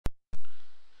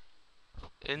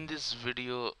In this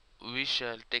video, we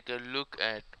shall take a look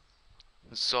at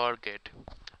XOR gate.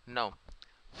 Now,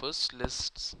 first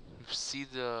let's see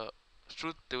the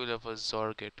truth table of a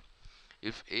XOR gate.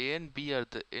 If A and B are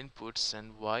the inputs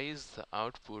and Y is the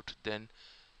output, then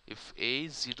if A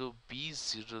is 0, B is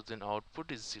 0, then output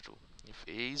is 0. If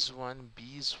A is 1,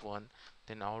 B is 1,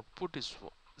 then output is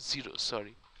 0.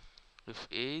 Sorry. If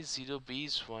A is 0, B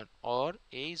is 1, or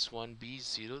A is 1, B is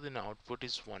 0, then output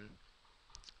is 1.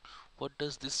 What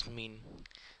does this mean?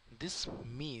 This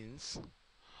means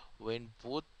when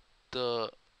both the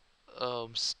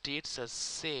states are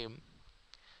same,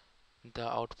 the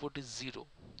output is 0.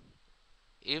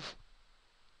 If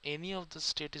any of the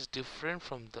state is different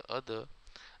from the other,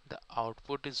 the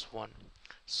output is 1.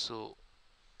 So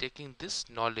taking this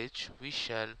knowledge, we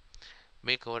shall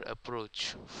make our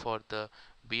approach for the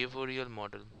behavioral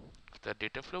model. The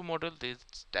data flow model is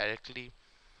directly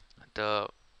the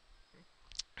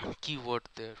keyword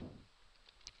there.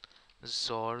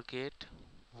 XOR gate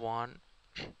 1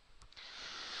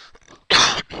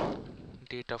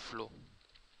 data flow.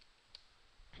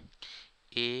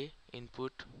 A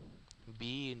input,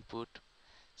 B input,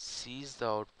 C is the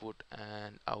output,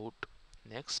 and out.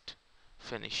 Next,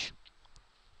 finish.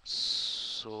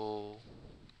 So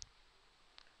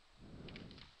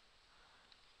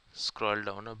scroll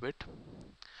down a bit,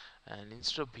 and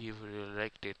instead of behavioral,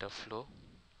 write data flow,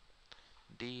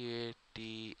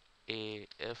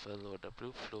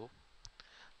 DATAFLOW flow.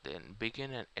 Then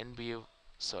begin and end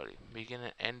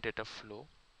data flow.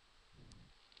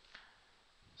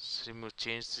 So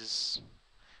change this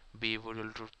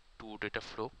behavioral to data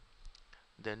flow.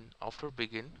 Then after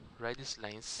begin, write this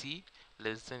line C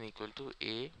less than equal to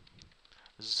A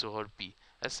XOR B.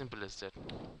 As simple as that.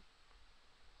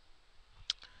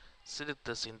 Select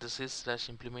the synthesis slash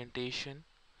implementation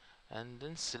and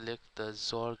then select the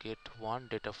XOR gate 1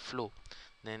 data flow.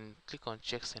 Then click on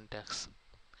check syntax.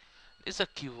 It's a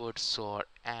keyword XOR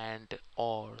and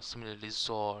or, similarly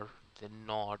XOR, then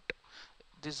not.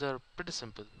 These are pretty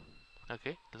simple.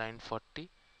 Okay, line 40.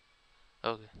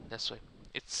 Okay, that's why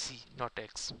it's C, not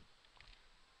X.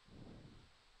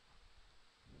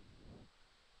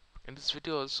 In this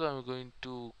video also I'm going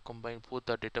to combine both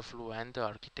the data flow and the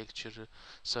architecture,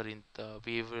 sorry, the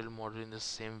behavioral model in the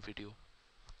same video.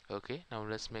 Okay, now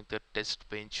let's make the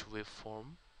Testbench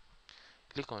waveform.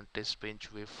 Click on Testbench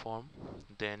waveform,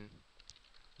 then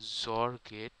XOR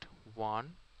gate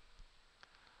 1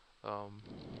 um,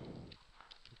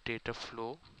 data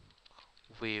flow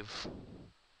wave.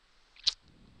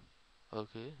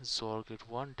 Okay, XOR gate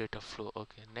 1 data flow.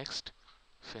 Okay, next,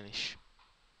 finish.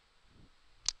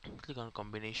 Click on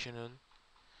combinational,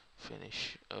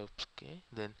 finish. Okay,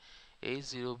 then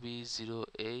A0 B0,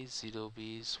 A0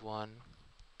 B is 1,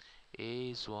 A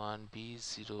is 1, B is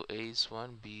 0, A is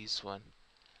 1, B is 1.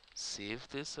 Save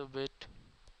this a bit.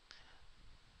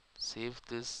 Save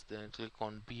this, then click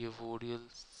on behavioral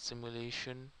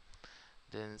simulation,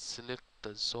 then select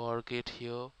the XOR gate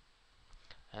here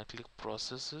and click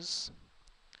processes.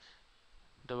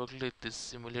 Double click this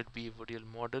simulate behavioral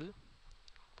model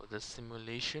for the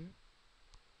simulation.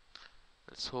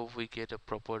 Let's hope we get a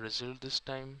proper result this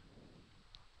time.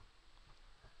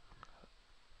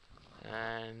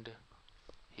 And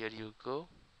here you go.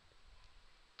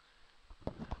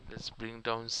 Let's bring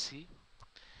down C.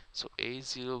 So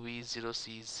A0, B is 0,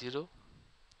 C is 0.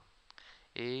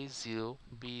 A is 0,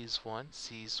 B is 1,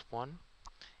 C is 1.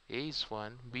 A is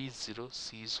 1, B is 0,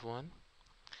 C is 1.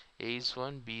 A is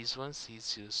 1, B is 1, C is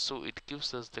 0. So it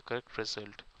gives us the correct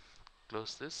result.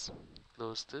 Close this,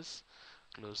 close this,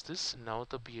 close this. Now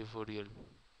the behavioral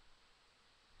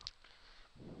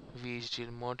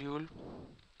VHDL module,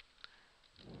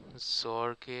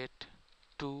 XOR gate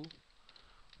 2,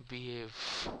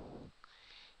 behave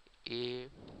A,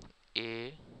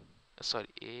 A,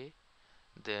 A,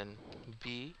 then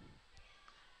B,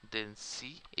 then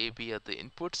C. A, B are the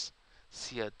inputs,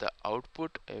 C are the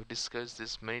output. I have discussed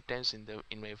this many times in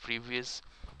my previous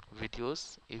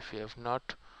videos. If you have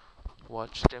not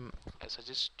watched them, I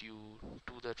suggest you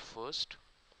do that first.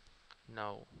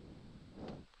 Now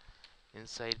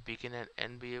inside begin and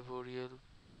end behavioral,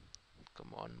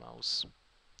 come on mouse,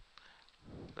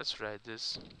 let's write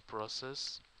this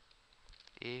process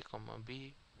A comma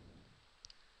B.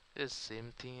 It's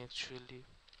same thing actually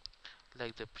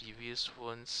like the previous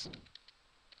ones.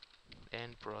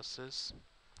 End process,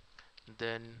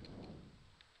 then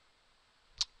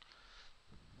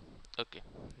okay.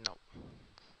 Now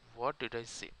what did I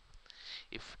say?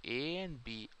 If A and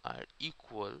B are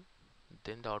equal,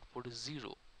 then the output is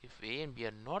 0. If A and B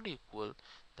are not equal,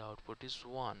 the output is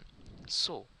 1.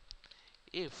 So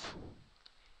if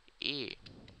A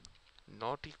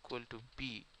not equal to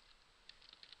B,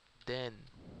 then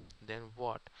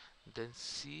what? Then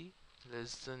C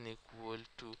less than equal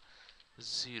to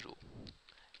 0,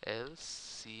 else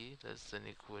C less than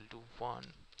equal to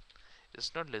 1.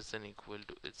 It's not less than equal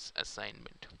to its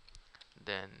assignment.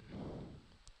 Then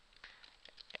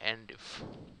and if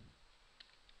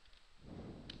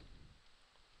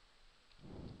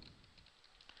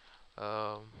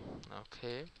um,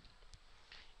 okay,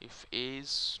 if A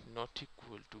is not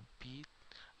equal to B,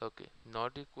 okay,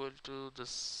 not equal to, the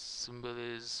symbol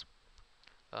is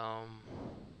um,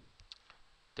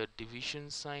 the division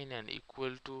sign, and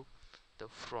equal to the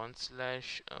front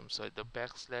slash, sorry, the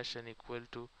backslash, and equal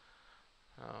to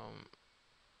um,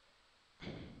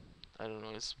 I don't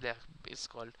know, it's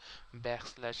called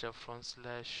backslash or front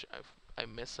slash. I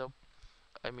mess up,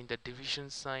 I mean the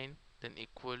division sign, then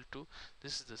equal to,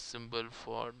 this is the symbol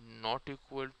for not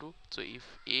equal to. So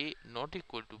if A not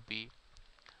equal to B,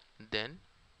 then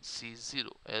C is 0,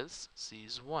 else C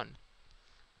is 1.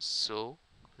 So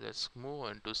let's move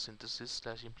on to synthesis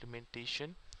slash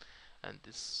implementation, and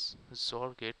this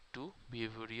XOR get to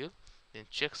behavioral, then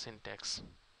check syntax.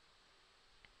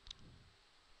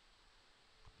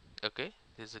 Okay,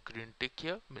 there's a green tick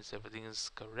here, means everything is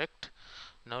correct.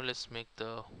 Now let's make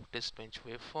the testbench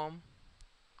waveform.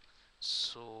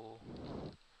 So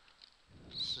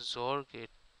XOR get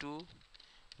to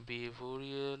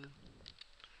behavioral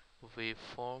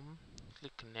waveform,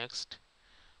 click next,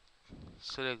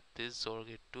 select this XOR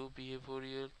get to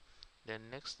behavioral, then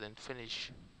next, then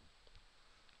finish,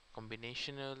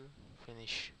 combinational,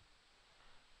 finish,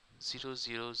 0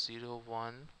 0 0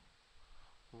 1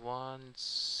 1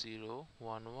 0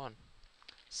 1 1.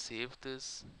 Save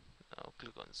this. Now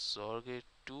click on XOR get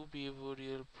to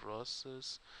behavioral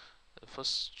process.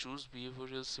 First choose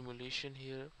behavioral simulation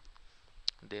here,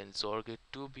 then XOR get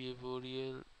to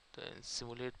behavioral, then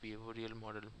simulate behavioral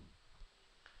model.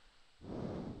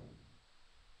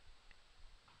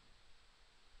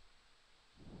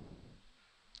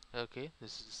 Okay,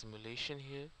 this is the simulation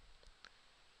here.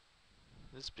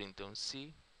 Let's bring down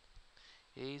C.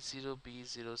 A0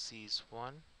 B0 C is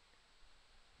 1,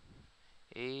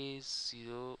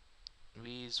 A0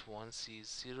 B is 1 C is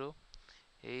 0,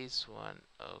 A is 1.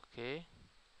 Okay,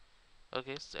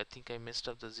 so I think I messed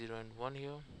up the 0 and 1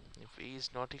 here. If A is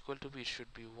not equal to B, it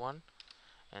should be 1,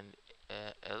 and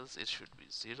else it should be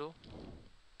 0.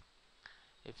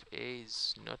 If A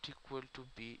is not equal to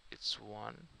B, it's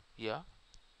 1. Yeah,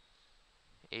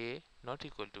 A not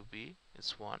equal to B,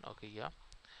 it's 1. Okay, yeah.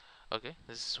 Okay,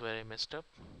 this is where I messed up.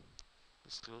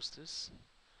 Let's close this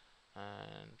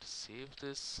and save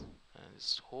this, and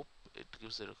just hope it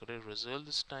gives the correct result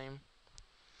this time.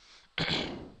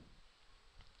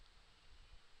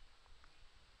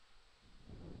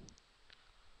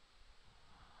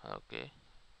 Okay,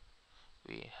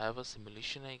 we have a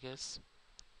simulation, I guess.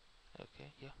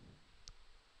 Okay, yeah.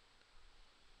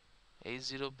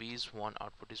 A0 B is 1,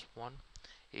 output is 1.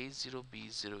 A0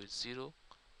 B0 is 0.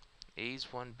 A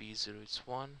is 1 B0 is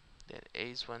 1. Then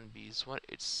A is 1 B is 1,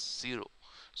 it's 0.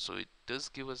 So it does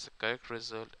give us a correct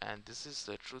result, and this is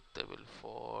the truth table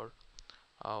for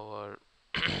our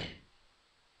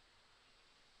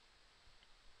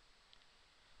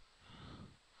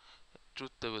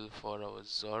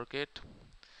XOR gate.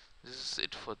 This is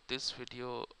it for this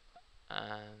video,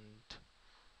 and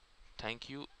thank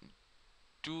you.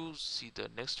 Do see the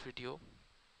next video.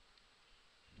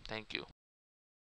 Thank you.